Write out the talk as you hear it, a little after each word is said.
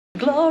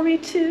glory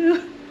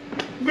to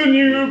the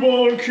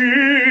newborn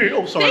king.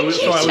 Oh, sorry.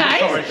 Thank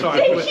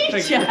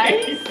you,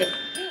 Chase.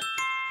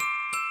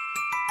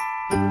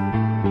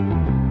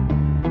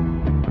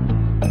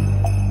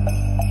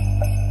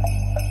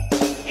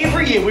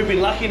 Every year we've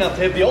been lucky enough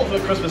to have the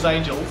ultimate Christmas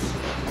angels,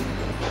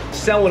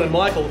 Selwyn and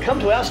Michael, come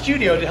to our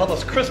studio to help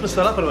us Christmas it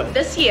up a bit.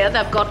 This year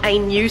they've got a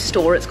new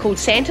store. It's called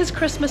Santa's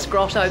Christmas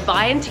Grotto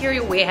by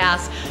Interior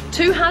Warehouse,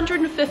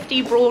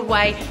 250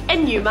 Broadway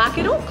in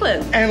Newmarket,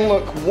 Auckland. And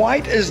look,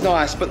 white is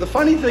nice, but the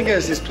funny thing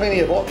is there's plenty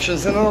of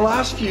options, and in the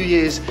last few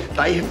years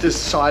they have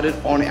decided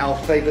on our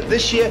favourite.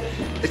 This year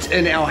it's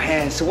in our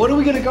hands, so what are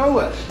we going to go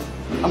with?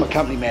 I'm a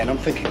company man, I'm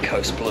thinking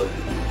Coast Blue.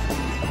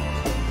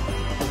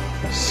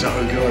 So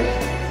good.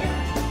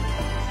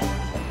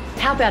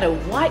 How about a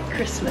white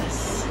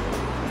Christmas?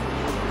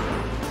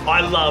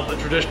 I love a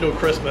traditional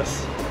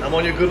Christmas. I'm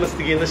on your good list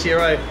again this year,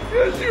 eh?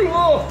 Yes, you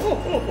are.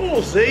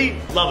 Oh, see?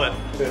 Love it.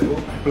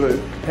 Purple,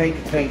 blue,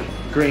 pink,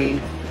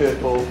 green,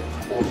 purple,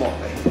 or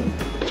motley.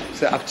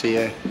 So up to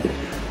you.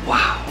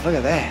 Wow, look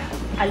at that.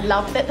 I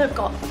love that they've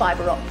got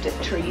fibre optic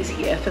trees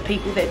here for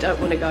people that don't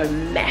want to go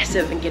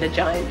massive and get a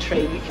giant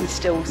tree. You can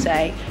still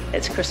say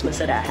it's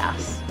Christmas at our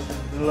house.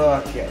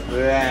 Look at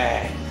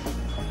that.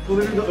 Well,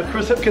 they've got the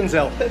Chris Hipkins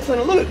elf. That's not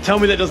a look. Tell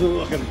me that doesn't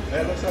look him.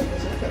 That looks like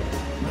this.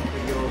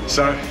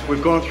 So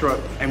we've gone through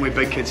it, and we're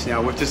big kids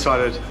now. We've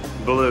decided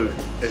blue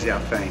is our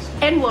theme.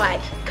 And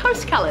white,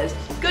 coast colours.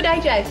 Good day,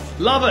 Jace.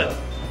 Love it.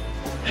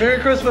 Merry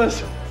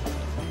Christmas.